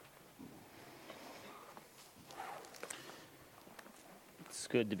It's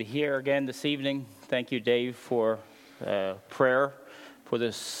good to be here again this evening. Thank you, Dave, for prayer for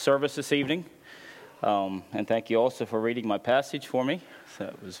this service this evening. And thank you also for reading my passage for me. So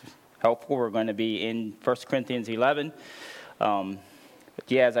it was helpful. We're going to be in 1 Corinthians 11.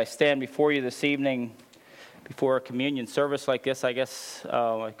 As I stand before you this evening, before a communion service like this, I guess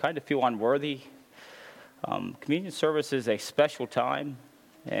I kind of feel unworthy. Communion service is a special time,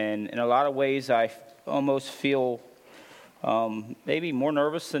 and in a lot of ways I almost feel maybe more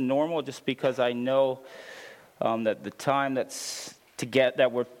nervous than normal, just because I know that the time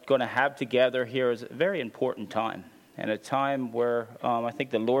that we're going to have together here is a very important time, and a time where I think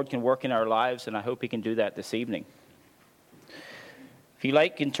the Lord can work in our lives, and I hope He can do that this evening. If you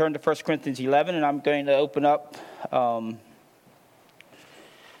like, you can turn to 1 Corinthians 11, and I'm going to open up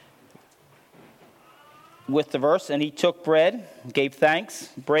with the verse. And he took bread, gave thanks,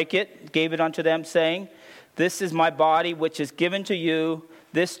 brake it, gave it unto them, saying, "This is my body, which is given to you.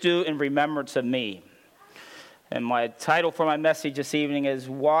 This do in remembrance of me." And my title for my message this evening is,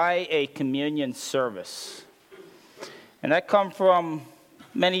 Why a Communion Service? And that comes from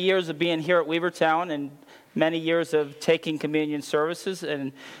many years of being here at Weavertown and many years of taking communion services.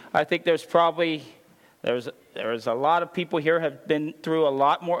 And I think there's a lot of people here have been through a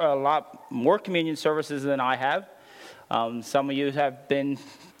lot more communion services than I have. Some of you have been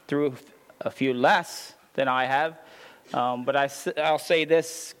through a few less than I have. But I'll say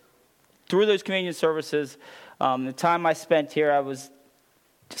this, through those communion services, the time I spent here, I was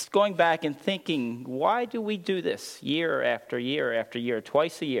just going back and thinking, why do we do this year after year after year,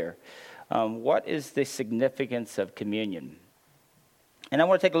 twice a year? What is the significance of communion? And I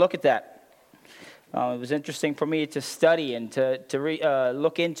want to take a look at that. It was interesting for me to study and to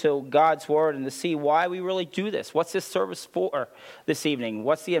look into God's Word and to see why we really do this. What's this service for this evening?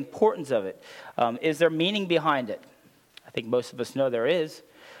 What's the importance of it? Is there meaning behind it? I think most of us know there is.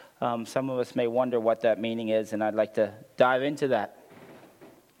 Some of us may wonder what that meaning is, and I'd like to dive into that.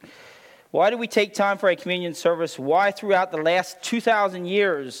 Why do we take time for a communion service? Why throughout the last 2,000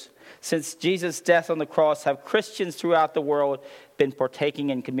 years since Jesus' death on the cross have Christians throughout the world been partaking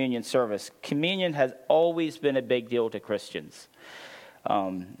in communion service? Communion has always been a big deal to Christians.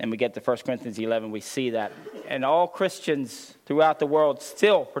 And we get to 1 Corinthians 11, we see that. And all Christians throughout the world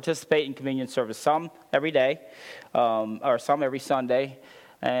still participate in communion service. Some every day, or some every Sunday,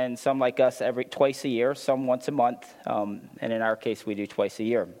 and some like us twice a year, some once a month, and in our case we do twice a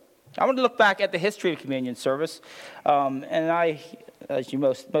year. I want to look back at the history of communion service, and I, as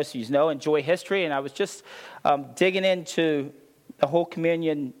most of you know, enjoy history, and I was just digging into the whole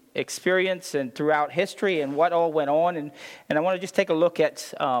communion experience and throughout history and what all went on, and I want to just take a look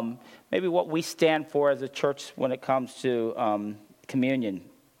at maybe what we stand for as a church when it comes to communion.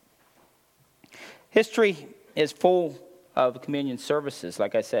 History is full of communion services,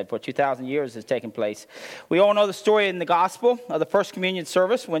 like I said, for 2,000 years has taken place. We all know the story in the gospel of the first communion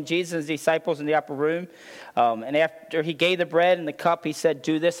service when Jesus and his disciples in the upper room, and after he gave the bread and the cup, he said,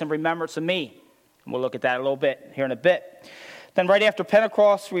 "Do this in remembrance of me." And we'll look at that a little bit here in a bit. Then right after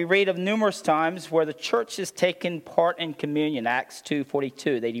Pentecost, we read of numerous times where the church has taken part in communion. Acts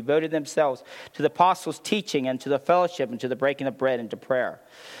 2:42. They devoted themselves to the apostles' teaching and to the fellowship and to the breaking of bread and to prayer.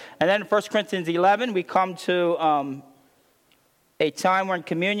 And then in 1 Corinthians 11, we come to a time when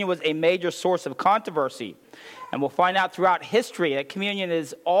communion was a major source of controversy. And we'll find out throughout history that communion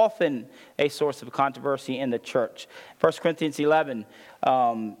is often a source of controversy in the church. 1 Corinthians 11,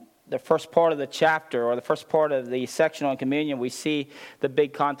 the first part of the chapter, or the first part of the section on communion, we see the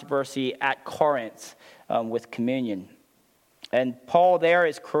big controversy at Corinth with communion. And Paul there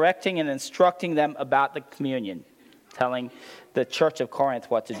is correcting and instructing them about the communion, telling the church of Corinth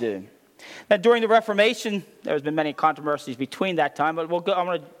what to do. Now, during the Reformation, there's been many controversies between that time, but I'm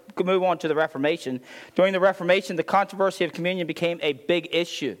going to move on to the Reformation. During the Reformation, the controversy of communion became a big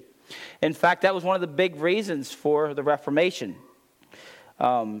issue. In fact, that was one of the big reasons for the Reformation.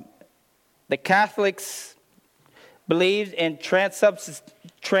 The Catholics believed in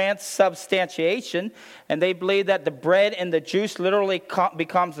transubstantiation, and they believed that the bread and the juice literally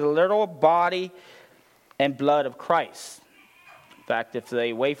becomes the literal body and blood of Christ. In fact, if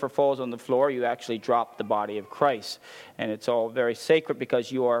the wafer falls on the floor, you actually drop the body of Christ. And it's all very sacred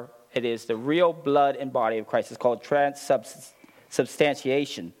because it is the real blood and body of Christ. It's called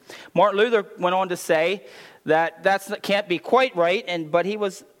transubstantiation. Martin Luther went on to say that can't be quite right, but he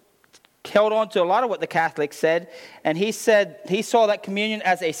was held on to a lot of what the Catholics said. And he said he saw that communion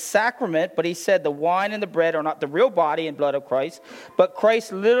as a sacrament, but he said the wine and the bread are not the real body and blood of Christ, but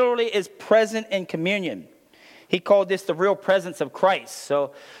Christ literally is present in communion. He called this the real presence of Christ.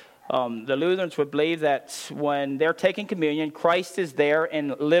 So The Lutherans would believe that when they're taking communion, Christ is there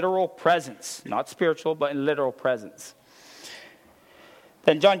in literal presence, not spiritual, but in literal presence.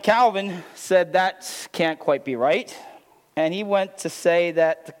 Then John Calvin said that can't quite be right. And he went to say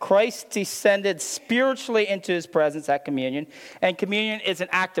that Christ descended spiritually into his presence at communion, and communion is an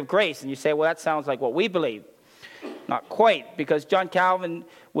act of grace. And you say, well, that sounds like what we believe. Not quite, because John Calvin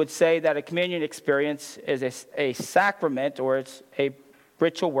would say that a communion experience is a sacrament, or it's a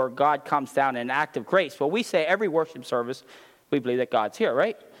ritual where God comes down in an act of grace. Well, we say every worship service, we believe that God's here,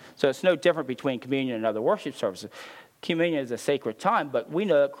 right? So it's no different between communion and other worship services. Communion is a sacred time, but we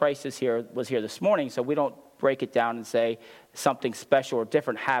know that Christ was here this morning, so we don't break it down and say something special or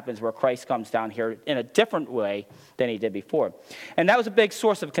different happens where Christ comes down here in a different way than he did before. And that was a big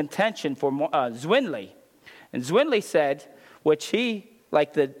source of contention for Zwingli. And Zwingli said, which he,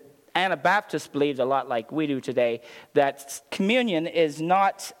 like the Anabaptists, believed a lot like we do today, that communion is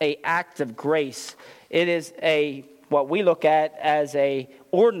not an act of grace. It is what we look at as a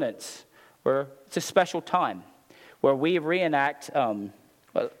ordinance, where it's a special time, where we reenact.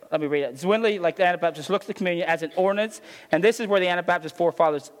 Let me read it. Zwingli, like the Anabaptists, looks at communion as an ordinance, and this is where the Anabaptist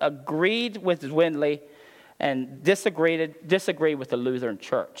forefathers agreed with Zwingli and disagreed with the Lutheran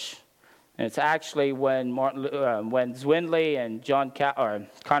Church. And it's actually when Zwingli and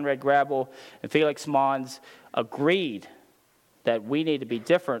Conrad Grebel and Felix Mons agreed that we need to be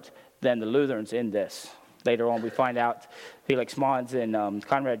different than the Lutherans in this. Later on, we find out Felix Mons and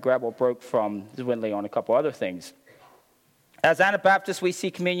Conrad Grebel broke from Zwingli on a couple other things. As Anabaptists, we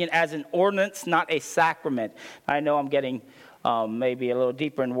see communion as an ordinance, not a sacrament. I know I'm getting maybe a little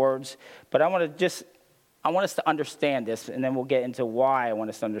deeper in words, but I want us to understand this, and then we'll get into why I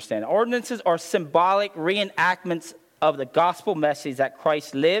want us to understand. Ordinances are symbolic reenactments of the gospel message that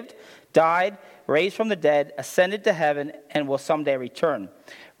Christ lived, died, raised from the dead, ascended to heaven, and will someday return,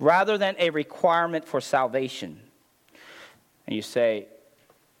 rather than a requirement for salvation. And you say,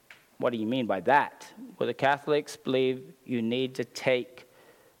 what do you mean by that? Well, the Catholics believe you need to take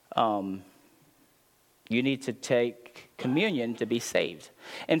communion to be saved.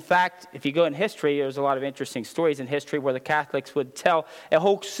 In fact, if you go in history, there's a lot of interesting stories in history where the Catholics would tell a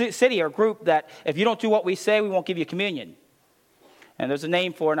whole city or group that if you don't do what we say, we won't give you communion. And there's a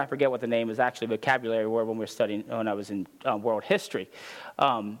name for it, and I forget what the name is, actually a vocabulary word when I was in world history,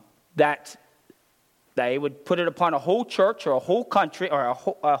 that they would put it upon a whole church or a whole country or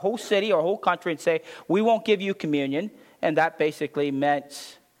a whole city or a whole country and say, we won't give you communion. And that basically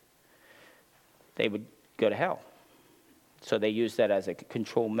meant they would go to hell. So they used that as a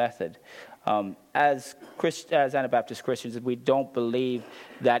control method. As Anabaptist Christians, we don't believe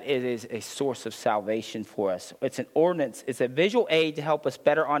that it is a source of salvation for us. It's an ordinance. It's a visual aid to help us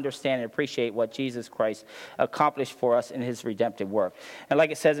better understand and appreciate what Jesus Christ accomplished for us in his redemptive work. And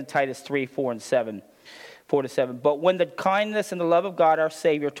like it says in Titus 3, 4-7, but when the kindness and the love of God our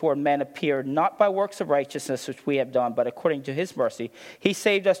Savior toward men appeared, not by works of righteousness which we have done, but according to his mercy, he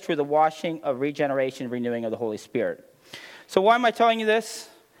saved us through the washing of regeneration and renewing of the Holy Spirit. So why am I telling you this?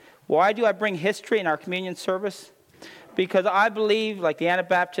 Why do I bring history in our communion service? Because I believe, like the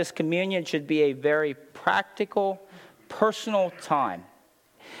Anabaptist, communion should be a very practical, personal time.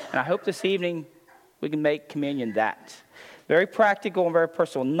 And I hope this evening we can make communion that. Very practical and very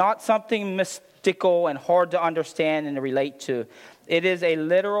personal. Not something mystical and hard to understand and to relate to. It is a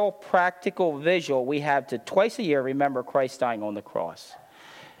literal, practical visual we have to twice a year remember Christ dying on the cross.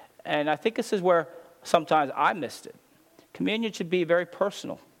 And I think this is where sometimes I missed it. Communion should be very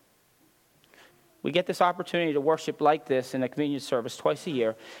personal. We get this opportunity to worship like this in a communion service twice a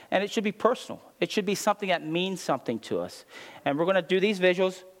year, and it should be personal. It should be something that means something to us. And we're going to do these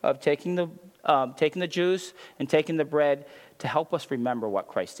visuals of taking the juice and taking the bread to help us remember what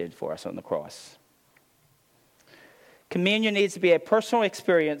Christ did for us on the cross. Communion needs to be a personal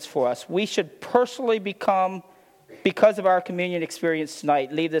experience for us. We should personally because of our communion experience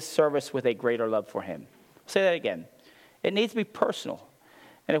tonight, leave this service with a greater love for him. I'll say that again. It needs to be personal.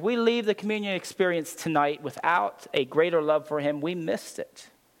 And if we leave the communion experience tonight without a greater love for him, we missed it.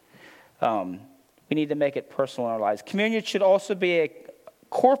 We need to make it personal in our lives. Communion should also be a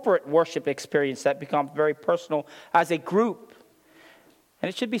corporate worship experience that becomes very personal as a group. And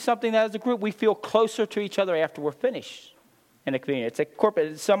it should be something that as a group we feel closer to each other after we're finished in the communion. It's a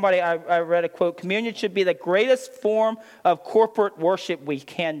corporate. I read a quote, communion should be the greatest form of corporate worship we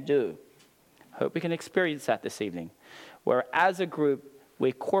can do. I hope we can experience that this evening, where as a group,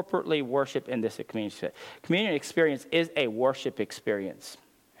 we corporately worship in this communion. Communion experience is a worship experience,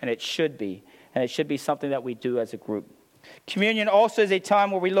 and it should be. And it should be something that we do as a group. Communion also is a time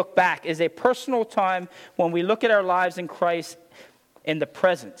where we look back, is a personal time when we look at our lives in Christ in the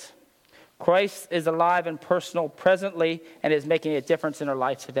present. Christ is alive and personal presently and is making a difference in our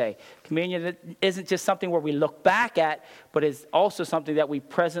life today. Communion isn't just something where we look back at, but is also something that we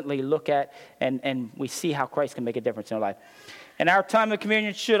presently look at and we see how Christ can make a difference in our life. And our time of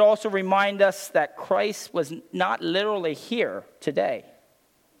communion should also remind us that Christ was not literally here today,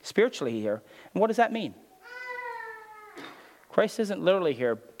 spiritually here. And what does that mean? Christ isn't literally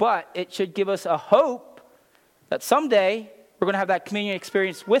here, but it should give us a hope that someday we're going to have that communion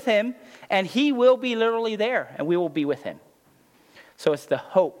experience with him, and he will be literally there, and we will be with him. So it's the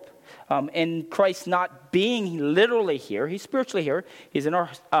hope. In Christ not being literally here, he's spiritually here. He's in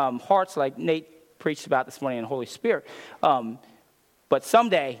our hearts, like Nate preached about this morning in the Holy Spirit. But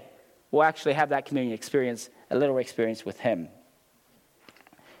someday we'll actually have that communion experience, a literal experience with him.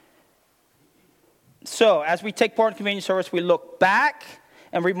 So as we take part in communion service, we look back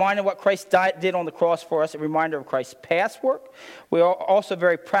and reminded what Christ did on the cross for us, a reminder of Christ's past work. We also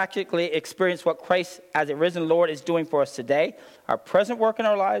very practically experience what Christ, as a risen Lord, is doing for us today, our present work in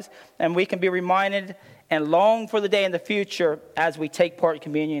our lives, and we can be reminded and long for the day in the future as we take part in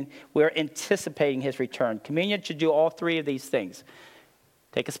communion. We're anticipating his return. Communion should do all three of these things.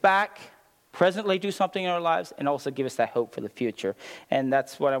 Take us back, presently do something in our lives, and also give us that hope for the future. And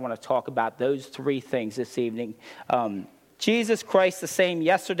that's what I want to talk about, those three things this evening. Jesus Christ, the same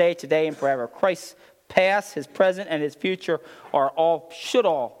yesterday, today, and forever. Christ's past, his present, and his future should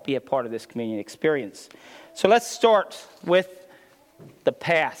all be a part of this communion experience. So let's start with the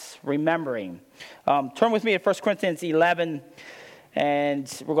past, remembering. Turn with me to 1 Corinthians 11,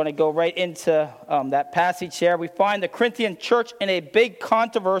 and we're going to go right into that passage here. We find the Corinthian church in a big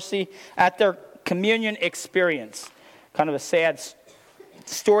controversy at their communion experience. Kind of a sad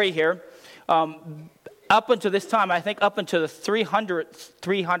story here. Up until this time, I think up until the 300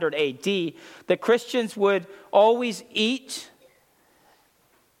 AD, the Christians would always eat.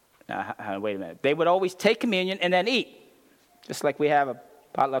 Wait a minute. They would always take communion and then eat. Just like we have a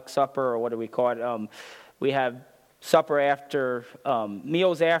potluck supper, or what do we call it? We have supper after,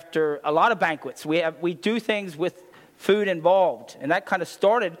 meals after, a lot of banquets. We do things with food involved. And that kind of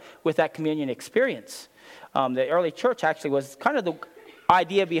started with that communion experience. The early church actually was kind of the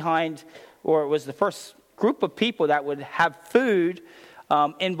idea behind, or it was the first group of people that would have food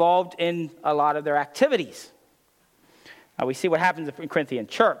involved in a lot of their activities. Now we see what happens in the Corinthian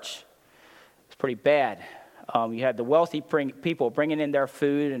church. It's pretty bad. You had the wealthy people bringing in their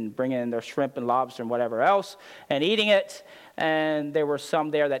food and bringing in their shrimp and lobster and whatever else and eating it. And there were some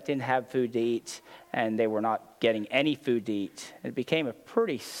there that didn't have food to eat, and they were not getting any food to eat. It became a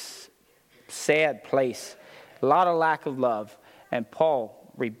pretty sad place, a lot of lack of love, and Paul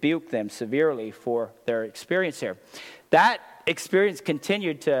rebuked them severely for their experience here. That experience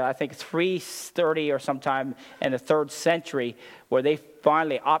continued to, I think, 330 or sometime in the 3rd century, where they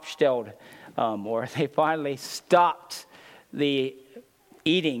finally abstelled, or they finally stopped the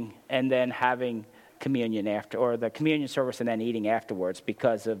eating and then having communion after, or the communion service and then eating afterwards,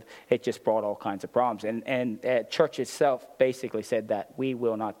 because of it just brought all kinds of problems. And church itself basically said that we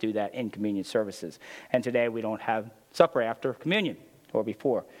will not do that in communion services. And today we don't have supper after communion. Or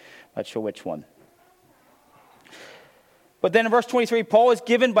before. Not sure which one. But then in verse 23, Paul is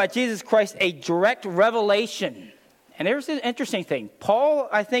given by Jesus Christ a direct revelation. And there's an interesting thing. Paul,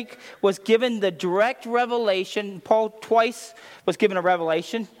 I think, was given the direct revelation. Paul twice was given a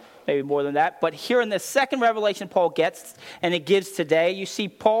revelation, maybe more than that. But here in the second revelation Paul gets, and it gives today, you see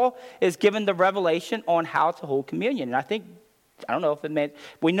Paul is given the revelation on how to hold communion. And I don't know if it meant,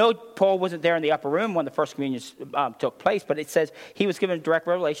 we know Paul wasn't there in the upper room when the first communion took place, but it says he was given direct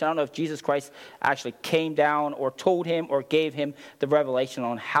revelation. I don't know if Jesus Christ actually came down or told him or gave him the revelation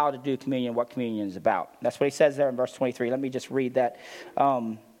on how to do communion, what communion is about. That's what he says there in verse 23. Let me just read that.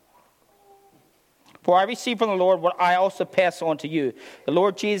 For I received from the Lord what I also pass on to you. The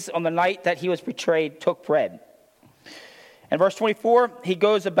Lord Jesus, on the night that he was betrayed, took bread. In verse 24, he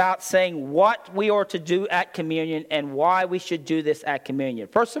goes about saying what we are to do at communion and why we should do this at communion.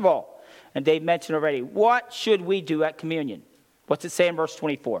 First of all, and Dave mentioned already, what should we do at communion? What's it say in verse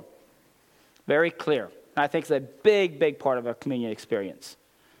 24? Very clear. And I think it's a big, big part of a communion experience.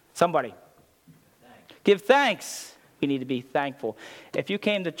 Somebody. Give thanks. We need to be thankful. If you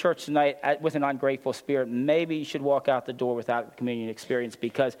came to church tonight with an ungrateful spirit, maybe you should walk out the door without a communion experience,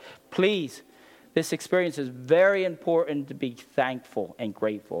 because please, this experience is very important to be thankful and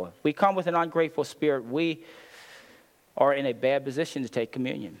grateful. If we come with an ungrateful spirit, we are in a bad position to take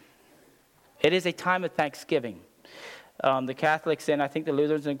communion. It is a time of thanksgiving. The Catholics, and I think the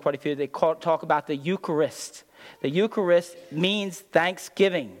Lutherans and quite a few, they talk about the Eucharist. The Eucharist means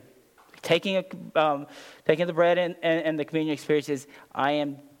thanksgiving. Taking the bread and the communion experience is, I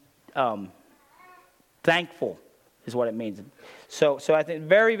am thankful is what it means. So I think a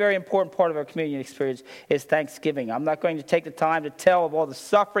very, very important part of our communion experience is thanksgiving. I'm not going to take the time to tell of all the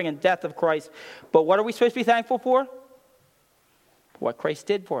suffering and death of Christ, but what are we supposed to be thankful for? What Christ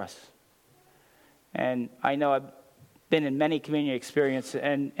did for us. And I know I've been in many communion experiences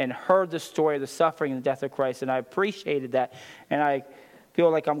and heard the story of the suffering and the death of Christ, and I appreciated that. And I feel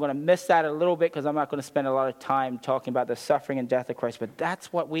like I'm going to miss that a little bit because I'm not going to spend a lot of time talking about the suffering and death of Christ. But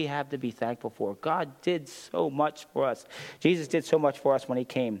that's what we have to be thankful for. God did so much for us. Jesus did so much for us when he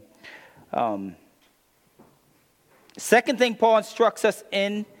came. Second thing Paul instructs us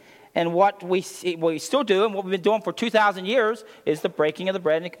in, and what we still do, and what we've been doing for 2,000 years, is the breaking of the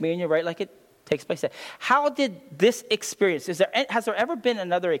bread and the communion, right, like it takes place there. How did this experience, has there ever been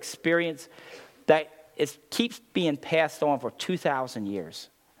another experience that keeps being passed on for 2,000 years?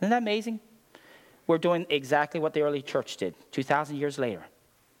 Isn't that amazing? We're doing exactly what the early church did 2,000 years later,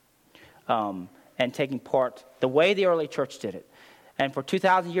 and taking part the way the early church did it. And for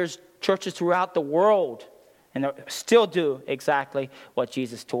 2,000 years, churches throughout the world and they still do exactly what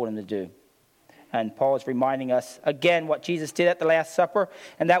Jesus told them to do. And Paul is reminding us again what Jesus did at the Last Supper,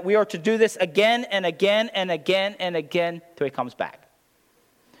 and that we are to do this again and again and again and again till he comes back.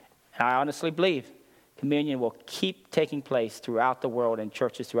 And I honestly believe communion will keep taking place throughout the world in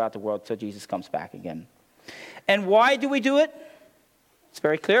churches throughout the world till Jesus comes back again. And why do we do it? It's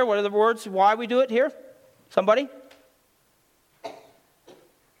very clear. What are the words why we do it here? Somebody?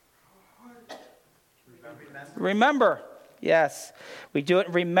 Remember. Yes. We do it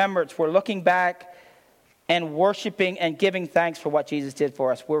in remembrance. We're looking back and worshiping and giving thanks for what Jesus did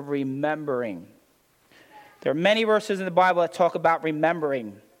for us. We're remembering. There are many verses in the Bible that talk about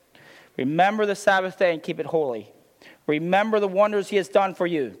remembering. Remember the Sabbath day and keep it holy. Remember the wonders he has done for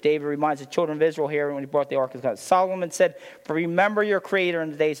you. David reminds the children of Israel here when he brought the Ark of God. Solomon said, "For remember your Creator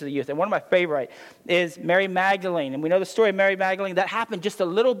in the days of the youth." And one of my favorite is Mary Magdalene. And we know the story of Mary Magdalene. That happened just a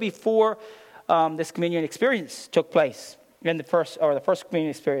little before this communion experience took place. In the first communion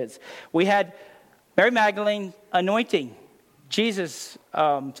experience, we had Mary Magdalene anointing Jesus'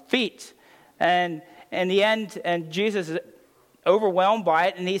 feet. And in the end, and Jesus is overwhelmed by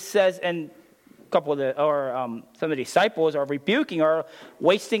it, and he says, and some of the disciples are rebuking her,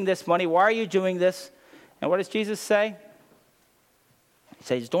 wasting this money. Why are you doing this? And what does Jesus say? He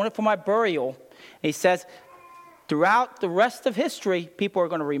says, he's doing it for my burial. And he says, throughout the rest of history, people are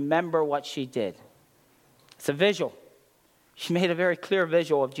going to remember what she did. It's a visual. She made a very clear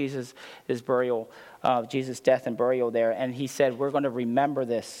visual of Jesus' burial, Jesus' death and burial there. And he said, we're going to remember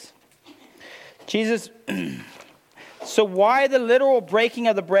this. So why the literal breaking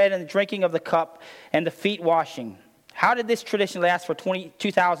of the bread and the drinking of the cup and the feet washing? How did this tradition last for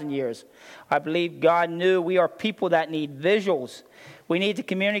 2,000 years? I believe God knew we are people that need visuals. We need to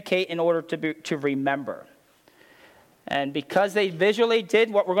communicate in order to remember. And because they visually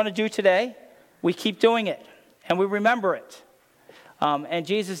did what we're going to do today, we keep doing it. And we remember it. And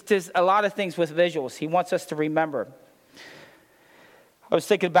Jesus does a lot of things with visuals. He wants us to remember. I was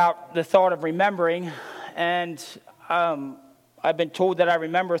thinking about the thought of remembering, and I've been told that I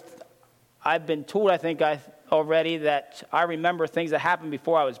remember. I've been told, I think already, that I remember things that happened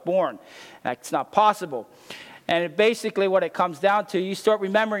before I was born. That's not possible. And basically what it comes down to, you start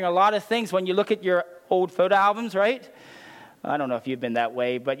remembering a lot of things when you look at your old photo albums, right? I don't know if you've been that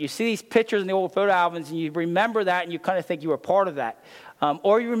way, but you see these pictures in the old photo albums and you remember that and you kind of think you were part of that.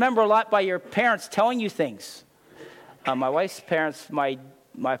 Or you remember a lot by your parents telling you things. My wife's parents, my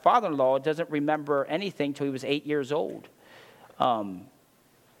father-in-law doesn't remember anything till he was 8 years old. And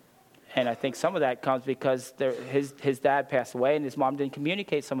I think some of that comes because his dad passed away and his mom didn't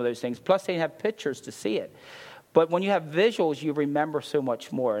communicate some of those things. Plus they didn't have pictures to see it. But when you have visuals, you remember so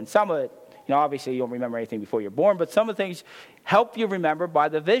much more. And some of it, obviously you don't remember anything before you're born, but some of the things help you remember by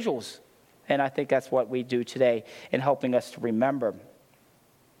the visuals. And I think that's what we do today in helping us to remember.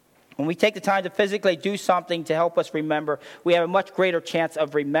 When we take the time to physically do something to help us remember, we have a much greater chance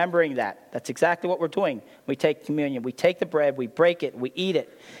of remembering that. That's exactly what we're doing. We take communion. We take the bread, we break it, we eat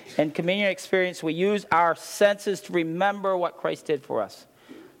it. In communion experience, we use our senses to remember what Christ did for us.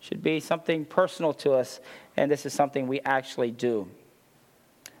 It should be something personal to us, and this is something we actually do.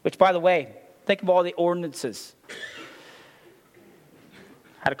 Which, by the way, think of all the ordinances.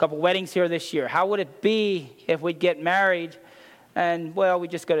 Had a couple weddings here this year. How would it be if we'd get married and, we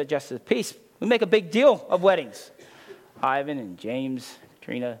just go to Justice of Peace? We make a big deal of weddings. Ivan and James,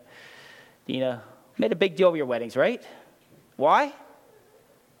 Katrina, Dina, made a big deal of your weddings, right? Why?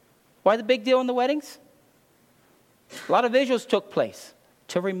 Why the big deal in the weddings? A lot of visuals took place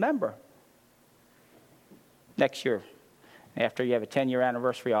to remember. Next year, After you have a 10-year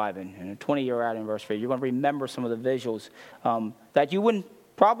anniversary, Ivan, and a 20-year anniversary, you're going to remember some of the visuals that you wouldn't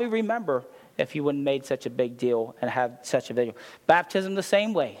probably remember if you wouldn't made such a big deal and have such a visual. Baptism the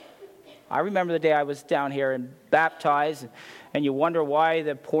same way. I remember the day I was down here and baptized, and you wonder why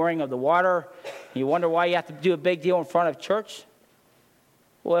the pouring of the water, and you wonder why you have to do a big deal in front of church.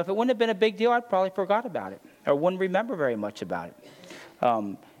 Well, if it wouldn't have been a big deal, I'd probably forgot about it or wouldn't remember very much about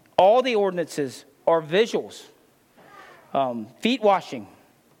it. All the ordinances are visuals. Feet washing,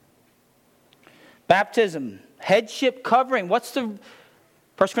 baptism, headship covering. What's the 1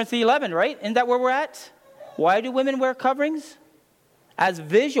 Corinthians 11, right? Isn't that where we're at? Why do women wear coverings? As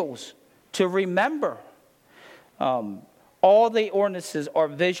visuals to remember. All the ordinances are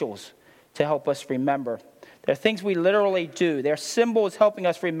visuals to help us remember. They're things we literally do. They're symbols helping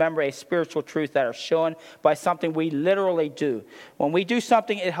us remember a spiritual truth that are shown by something we literally do. When we do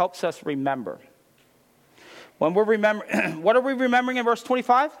something, it helps us remember. When we're remembering, what are we remembering in verse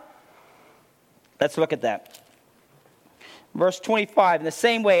 25? Let's look at that. Verse 25, in the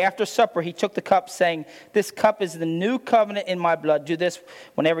same way, after supper, he took the cup, saying, "This cup is the new covenant in my blood. Do this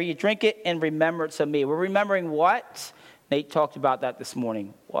whenever you drink it in remembrance of me." We're remembering what? Nate talked about that this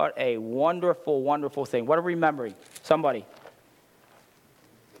morning. What a wonderful, wonderful thing. What are we remembering? Somebody.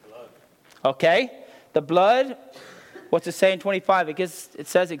 The blood. Okay. The blood. What's it say in 25? It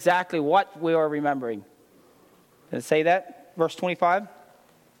says exactly what we are remembering. Does it say that? Verse 25?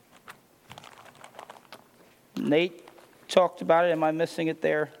 Nate talked about it. Am I missing it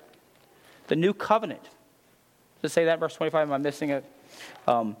there? The new covenant. Does it say that, verse 25? Am I missing it?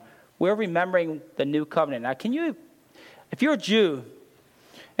 We're remembering the new covenant. Now, if you're a Jew,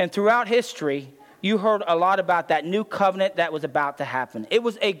 and throughout history, you heard a lot about that new covenant that was about to happen. It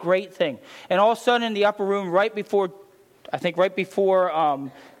was a great thing. And all of a sudden in the upper room, right before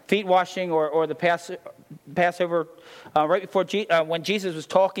feet washing or the Passover, right before when Jesus was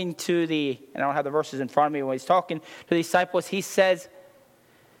talking to and I don't have the verses in front of me, when he's talking to the disciples, he says,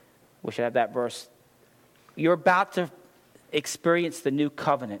 we should have that verse, you're about to experience the new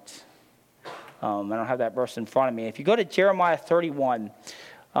covenant. I don't have that verse in front of me. If you go to Jeremiah 31,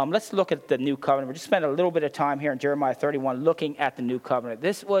 let's look at the new covenant. We're just spend a little bit of time here in Jeremiah 31 looking at the new covenant.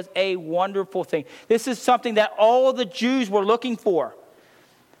 This was a wonderful thing. This is something that all the Jews were looking for.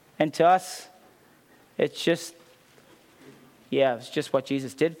 And to us, it's just what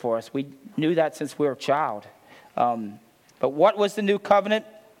Jesus did for us. We knew that since we were a child. But what was the new covenant?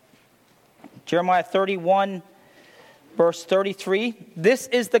 Jeremiah 31, verse 33. "This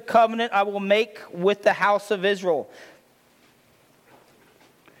is the covenant I will make with the house of Israel.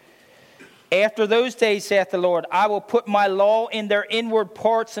 After those days, saith the Lord, I will put my law in their inward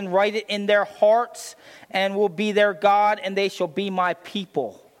parts and write it in their hearts, and will be their God, and they shall be my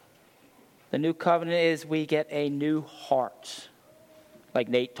people." The new covenant is we get a new heart, like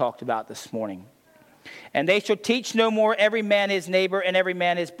Nate talked about this morning. "And they shall teach no more every man his neighbor and every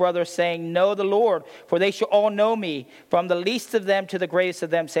man his brother, saying, Know the Lord, for they shall all know me, from the least of them to the greatest of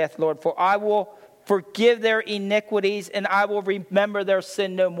them, saith the Lord. For I will forgive their iniquities, and I will remember their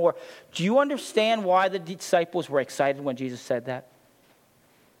sin no more." Do you understand why the disciples were excited when Jesus said that?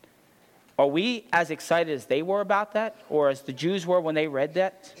 Are we as excited as they were about that, or as the Jews were when they read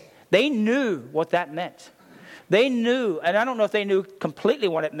that? They knew what that meant. They knew, and I don't know if they knew completely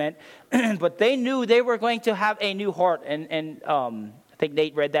what it meant, but they knew they were going to have a new heart. And I think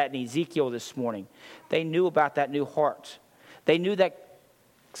Nate read that in Ezekiel this morning. They knew about that new heart. They knew that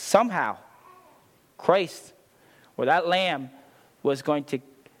somehow Christ, or that Lamb, was going to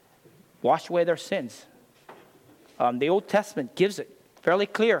wash away their sins. The Old Testament gives it fairly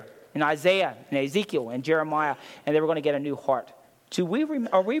clear in Isaiah, in Ezekiel, and Jeremiah, and they were going to get a new heart.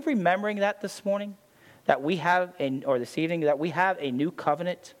 Are we remembering that this morning? That we have, or this evening, that we have a new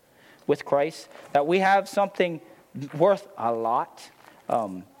covenant with Christ? That we have something worth a lot?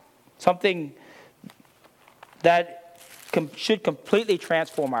 Something that should completely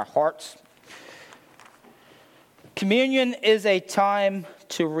transform our hearts? Communion is a time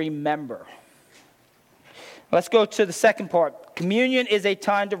to remember. Let's go to the second part. Communion is a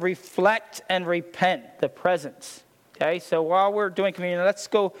time to reflect and repent, the presence. Okay, so while we're doing communion, let's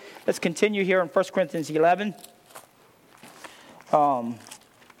continue here in 1 Corinthians 11.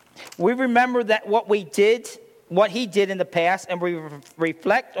 We remember that what he did in the past, and we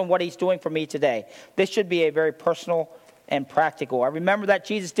reflect on what he's doing for me today. This should be a very personal and practical. I remember that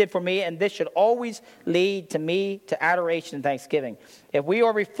Jesus did for me, and this should always lead to me to adoration and thanksgiving. If we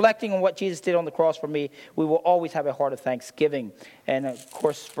are reflecting on what Jesus did on the cross for me, we will always have a heart of thanksgiving. And of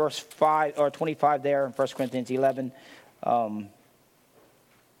course, verse 5 or 25 there in 1 Corinthians 11.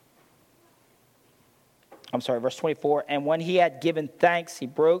 verse 24. And when he had given thanks, he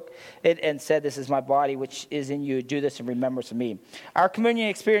broke it and said, "This is my body, which is in you. Do this in remembrance of me." Our communion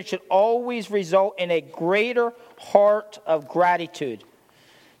experience should always result in a greater heart of gratitude.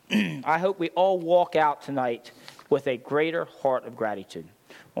 I hope we all walk out tonight with a greater heart of gratitude.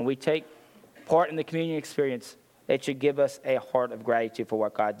 When we take part in the communion experience, it should give us a heart of gratitude for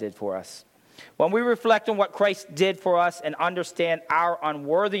what God did for us. When we reflect on what Christ did for us and understand our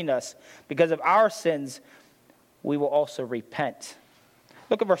unworthiness because of our sins, we will also repent.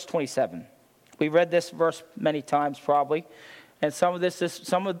 Look at verse 27. We read this verse many times probably, and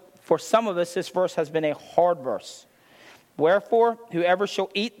for some of us, this verse has been a hard verse. Wherefore, whoever shall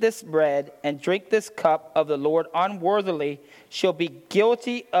eat this bread and drink this cup of the Lord unworthily shall be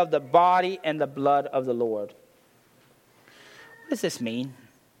guilty of the body and the blood of the Lord. What does this mean?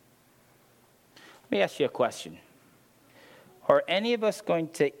 Let me ask you a question. Are any of us going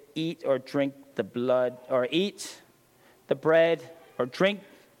to eat or drink the blood, or eat the bread, or drink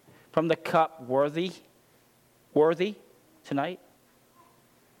from the cup worthy tonight?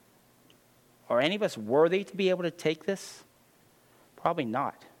 Are any of us worthy to be able to take this? Probably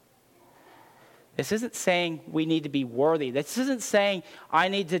not. This isn't saying we need to be worthy. This isn't saying I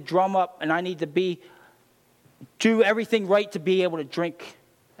need to drum up and I need to do everything right to be able to drink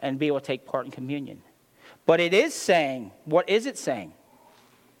and be able to take part in communion. But it is saying, what is it saying?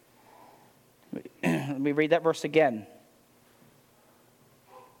 Let me read that verse again.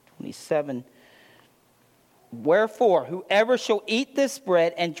 27. Wherefore, whoever shall eat this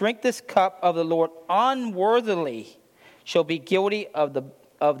bread and drink this cup of the Lord unworthily shall be guilty of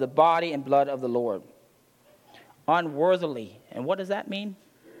the body and blood of the Lord. Unworthily. And what does that mean?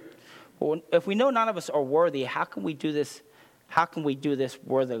 Well, if we know none of us are worthy, how can we do this? How can we do this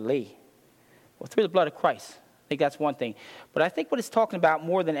worthily? Well, through the blood of Christ. I think that's one thing. But I think what it's talking about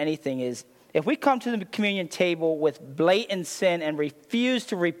more than anything is if we come to the communion table with blatant sin and refuse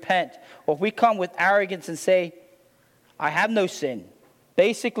to repent, or if we come with arrogance and say, I have no sin,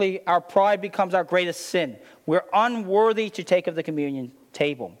 basically our pride becomes our greatest sin. We're unworthy to take of the communion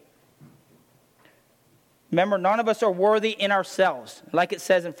table. Remember, none of us are worthy in ourselves. Like it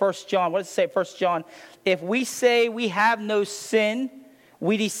says in 1 John. What does it say in 1 John? If we say we have no sin,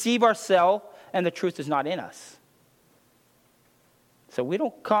 we deceive ourselves, and the truth is not in us. So we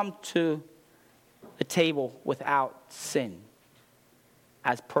don't come to the table without sin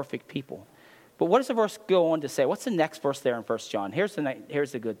as perfect people. But what does the verse go on to say? What's the next verse there in 1 John? Here's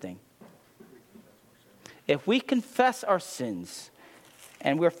the good thing. If we confess our sins,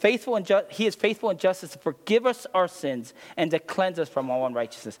 and we're faithful and he is faithful and justice to forgive us our sins and to cleanse us from all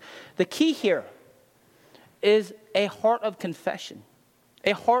unrighteousness. The key here is a heart of confession,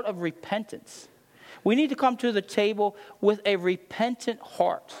 a heart of repentance. We need to come to the table with a repentant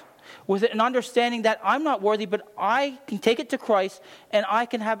heart, with an understanding that I'm not worthy, but I can take it to Christ and I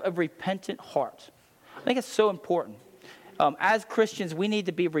can have a repentant heart. I think it's so important. As Christians, we need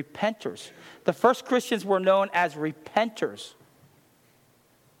to be repenters. The first Christians were known as repenters.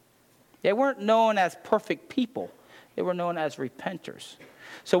 They weren't known as perfect people. They were known as repenters.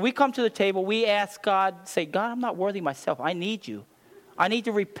 So we come to the table, we ask God, say, God, I'm not worthy myself. I need you. I need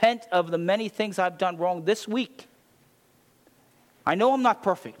to repent of the many things I've done wrong this week. I know I'm not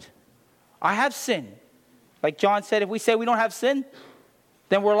perfect. I have sin. Like John said, if we say we don't have sin,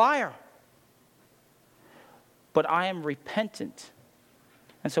 then we're a liar. But I am repentant.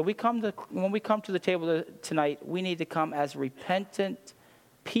 And so when we come to the table tonight, we need to come as repentant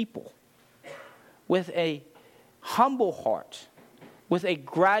people with a humble heart, with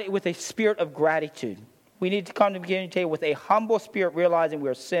a spirit of gratitude. We need to come to the beginning table with a humble spirit, realizing we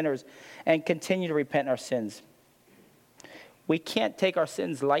are sinners, and continue to repent our sins. We can't take our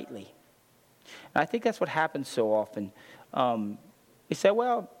sins lightly. And I think that's what happens so often. We say,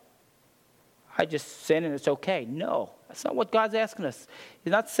 well, I just sin and it's okay. No, that's not what God's asking us.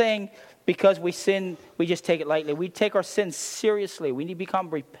 He's not saying because we sin, we just take it lightly. We take our sins seriously. We need to become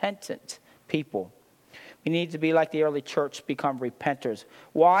repentant people. We need to be like the early church, become repenters.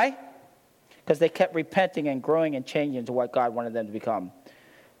 Why? Because they kept repenting and growing and changing to what God wanted them to become.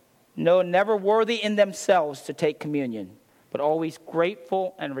 No, never worthy in themselves to take communion, but always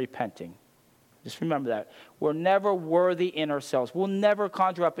grateful and repenting. Just remember that. We're never worthy in ourselves. We'll never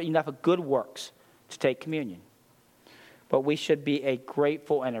conjure up enough of good works to take communion. But we should be a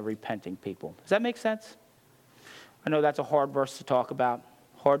grateful and a repenting people. Does that make sense? I know that's a hard verse to talk about,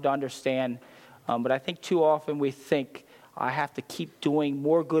 hard to understand, but I think too often we think, I have to keep doing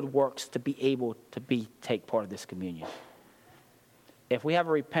more good works to be able to take part of this communion. If we have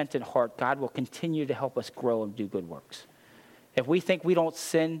a repentant heart, God will continue to help us grow and do good works. If we think we don't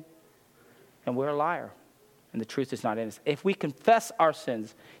sin, then we're a liar. and the truth is not in us. If we confess our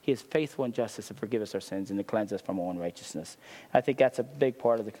sins, he is faithful and just to forgive us our sins and to cleanse us from all unrighteousness. I think that's a big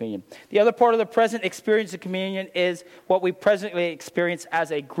part of the communion. The other part of the present experience of communion is what we presently experience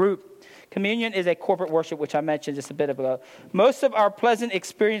as a group. Communion is a corporate worship, which I mentioned just a bit ago. Most of our pleasant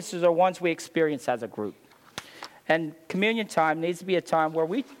experiences are ones we experience as a group. And communion time needs to be a time where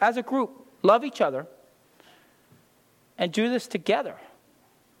we, as a group, love each other and do this together.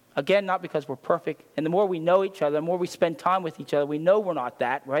 Again, not because we're perfect. And the more we know each other, the more we spend time with each other, we know we're not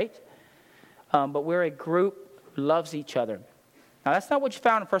that, right? But we're a group who loves each other. Now, that's not what you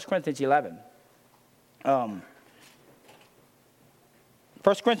found in 1 Corinthians 11. 1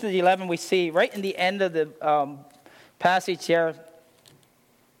 Corinthians 11, we see right in the end of the passage here,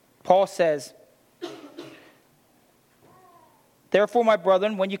 Paul says, "Therefore, my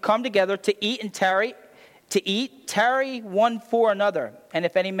brethren, when you come together to eat and tarry one for another. And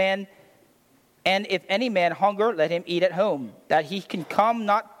if any man hunger, let him eat at home, that he can come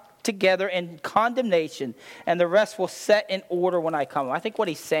not together in condemnation, and the rest will set in order when I come." I think what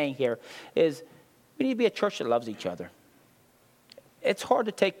he's saying here is we need to be a church that loves each other. It's hard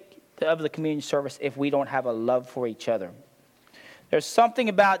to take of the communion service if we don't have a love for each other. There's something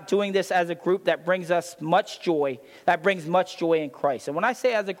about doing this as a group that brings us much joy, that brings much joy in Christ. And when I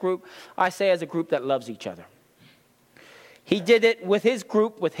say as a group, I say as a group that loves each other. He did it with his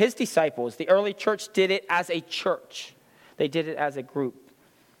group, with his disciples. The early church did it as a church. They did it as a group.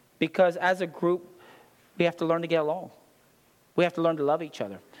 Because as a group, we have to learn to get along. We have to learn to love each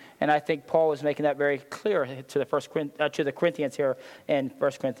other. And I think Paul is making that very clear to the Corinthians here in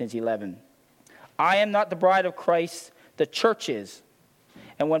 1 Corinthians 11. I am not the bride of Christ, the church is.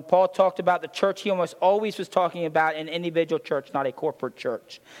 And when Paul talked about the church, he almost always was talking about an individual church, not a corporate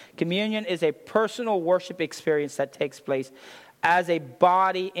church. Communion is a personal worship experience that takes place as a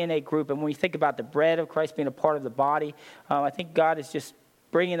body in a group. And when we think about the bread of Christ being a part of the body, I think God is just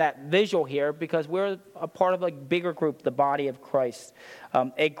bringing that visual here because we're a part of a bigger group, the body of Christ.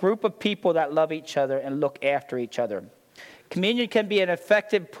 A group of people that love each other and look after each other. Communion can be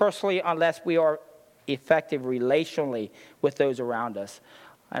effective personally unless we are effective relationally with those around us.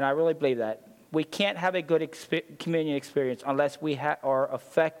 And I really believe that. We can't have a good communion experience unless we are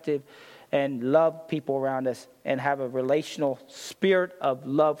effective and love people around us and have a relational spirit of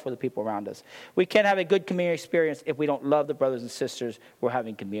love for the people around us. We can't have a good communion experience if we don't love the brothers and sisters we're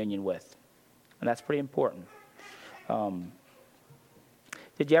having communion with. And that's pretty important.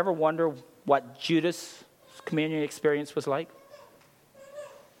 Did you ever wonder what Judas' communion experience was like?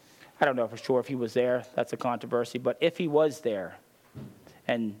 I don't know for sure if he was there. That's a controversy. But if he was there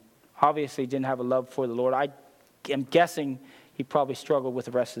and obviously didn't have a love for the Lord, I am guessing he probably struggled with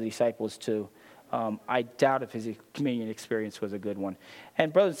the rest of the disciples too. I doubt if his communion experience was a good one.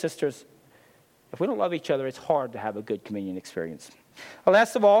 And brothers and sisters, if we don't love each other, it's hard to have a good communion experience.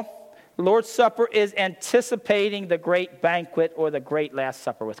 Last of all, the Lord's Supper is anticipating the great banquet or the great Last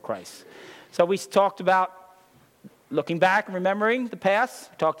Supper with Christ. So we talked about looking back and remembering the past.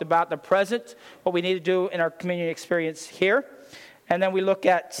 We talked about the present, what we need to do in our communion experience here. And then we look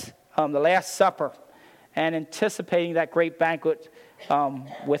at the Last Supper and anticipating that great banquet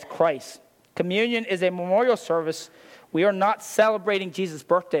with Christ. Communion is a memorial service. We are not celebrating Jesus'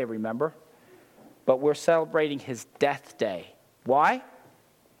 birthday, remember, but we're celebrating his death day. Why?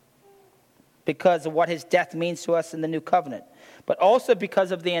 Because of what his death means to us in the new covenant, but also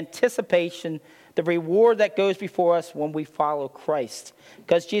because of the anticipation, the reward that goes before us when we follow Christ.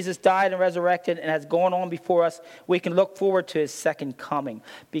 Because Jesus died and resurrected and has gone on before us, we can look forward to his second coming.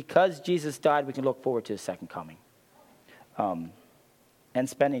 Because Jesus died, we can look forward to his second coming. And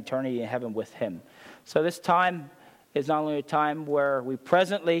spend eternity in heaven with him. So this time is not only a time where we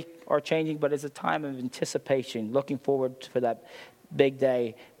presently are changing, but it's a time of anticipation, looking forward for that big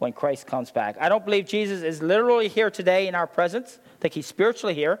day when Christ comes back. I don't believe Jesus is literally here today in our presence. I think he's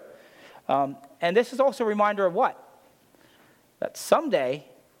spiritually here. And this is also a reminder of what? That someday,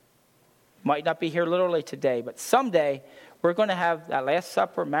 might not be here literally today, but someday we're going to have that Last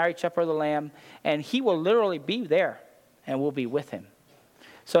Supper, marriage supper of the Lamb, and he will literally be there, and we'll be with him.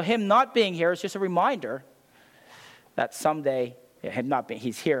 So him not being here is just a reminder that someday,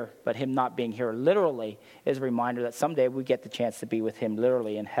 he's here, but him not being here literally is a reminder that someday we get the chance to be with him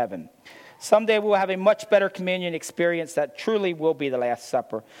literally in heaven. Someday we'll have a much better communion experience that truly will be the Last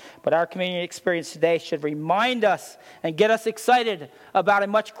Supper. But our communion experience today should remind us and get us excited about a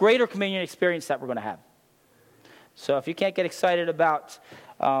much greater communion experience that we're going to have. So if you can't get excited about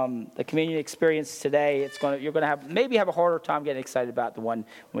the communion experience today, you're going to maybe have a harder time getting excited about the one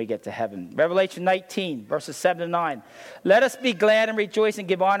when we get to heaven. Revelation 19, verses 7 to 9. Let us be glad and rejoice and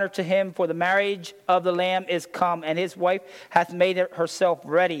give honor to him, for the marriage of the Lamb is come, and his wife hath made herself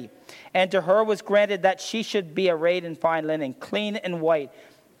ready. And to her was granted that she should be arrayed in fine linen, clean and white.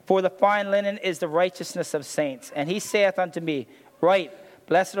 For the fine linen is the righteousness of saints. And he saith unto me, Right,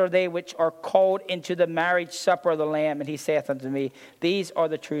 blessed are they which are called into the marriage supper of the Lamb. And he saith unto me, These are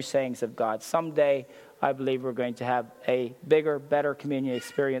the true sayings of God. Someday, I believe we're going to have a bigger, better communion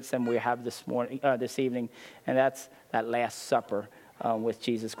experience than we have this evening. And that's that Last Supper with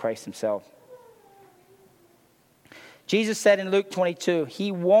Jesus Christ himself. Jesus said in Luke 22,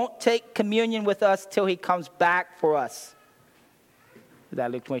 he won't take communion with us till he comes back for us. That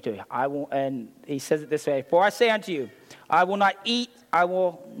Luke 22. And he says it this way, For I say unto you, I will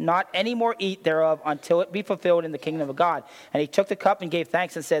not any more eat thereof until it be fulfilled in the kingdom of God. And he took the cup and gave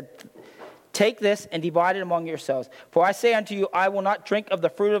thanks and said, Take this and divide it among yourselves. For I say unto you, I will not drink of the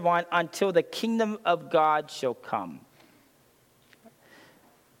fruit of wine until the kingdom of God shall come.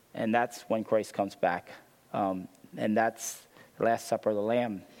 And that's when Christ comes back. And that's the Last Supper of the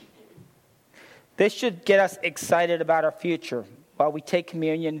Lamb. This should get us excited about our future. While we take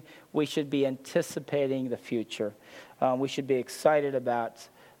communion, we should be anticipating the future. We should be excited about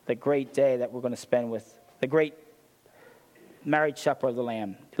the great day that we're going to spend with the great marriage supper of the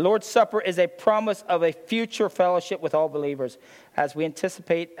Lamb. The Lord's Supper is a promise of a future fellowship with all believers. As we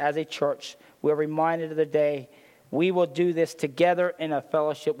anticipate as a church, we're reminded of the day we will do this together in a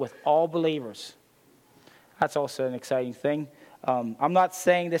fellowship with all believers. That's also an exciting thing. I'm not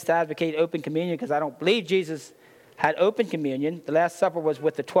saying this to advocate open communion because I don't believe Jesus had open communion. The Last Supper was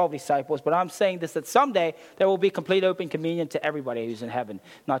with the 12 disciples, but I'm saying this, that someday there will be complete open communion to everybody who's in heaven,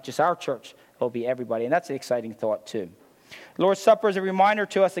 not just our church. It will be everybody, and that's an exciting thought too. The Lord's Supper is a reminder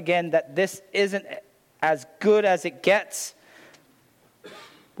to us again that this isn't as good as it gets.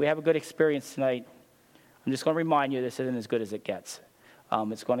 We have a good experience tonight. I'm just going to remind you this isn't as good as it gets.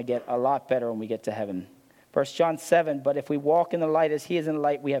 It's going to get a lot better when we get to heaven. 1 John 7, but if we walk in the light as he is in the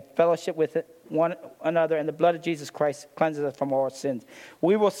light, we have fellowship with one another, and the blood of Jesus Christ cleanses us from all our sins.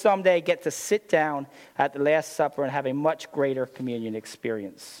 We will someday get to sit down at the Last Supper and have a much greater communion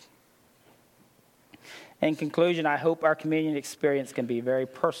experience. In conclusion, I hope our communion experience can be very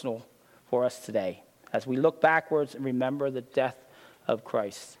personal for us today as we look backwards and remember the death of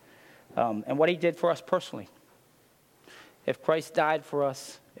Christ and what he did for us personally. If Christ died for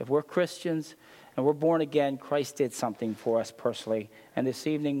us, if we're Christians, and we're born again, Christ did something for us personally. And this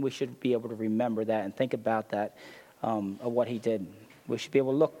evening, we should be able to remember that and think about that, of what he did. We should be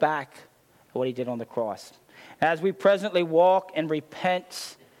able to look back at what he did on the cross. As we presently walk and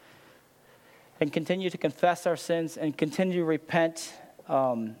repent and continue to confess our sins and continue to repent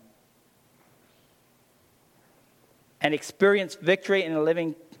and experience victory in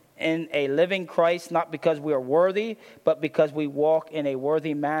a living Christ, not because we are worthy, but because we walk in a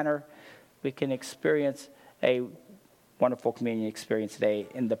worthy manner, we can experience a wonderful communion experience today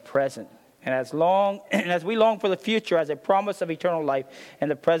in the present. And as we long for the future as a promise of eternal life in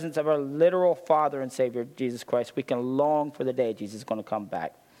the presence of our literal Father and Savior, Jesus Christ, we can long for the day Jesus is going to come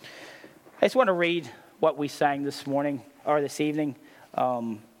back. I just want to read what we sang this morning or this evening.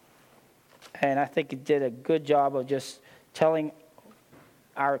 And I think it did a good job of just telling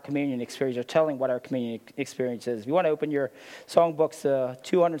our communion experience, or telling what our communion experience is. If you want to open your songbooks,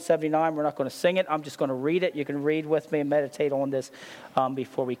 279, we're not going to sing it. I'm just going to read it. You can read with me and meditate on this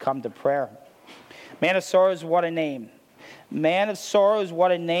before we come to prayer. Man of sorrows, what a name. Man of sorrows,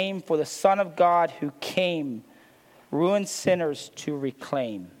 what a name for the Son of God who came, ruined sinners to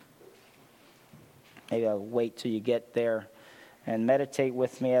reclaim. Maybe I'll wait till you get there and meditate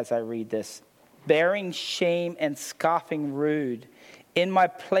with me as I read this. Bearing shame and scoffing rude, in my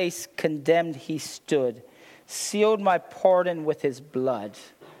place condemned he stood, sealed my pardon with his blood.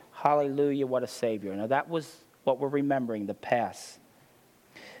 Hallelujah, what a Savior. Now that was what we're remembering, the past.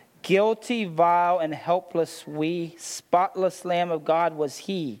 Guilty, vile, and helpless we, spotless Lamb of God was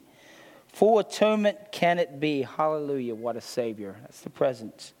he. Full atonement can it be. Hallelujah, what a Savior. That's the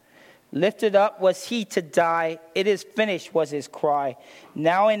present. Lifted up was he to die. It is finished was his cry.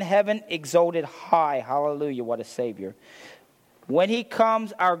 Now in heaven exalted high. Hallelujah, what a Savior. When he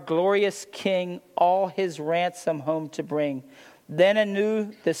comes, our glorious King, all his ransom home to bring, then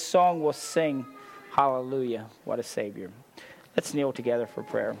anew this song will sing. Hallelujah, what a Savior. Let's kneel together for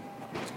prayer.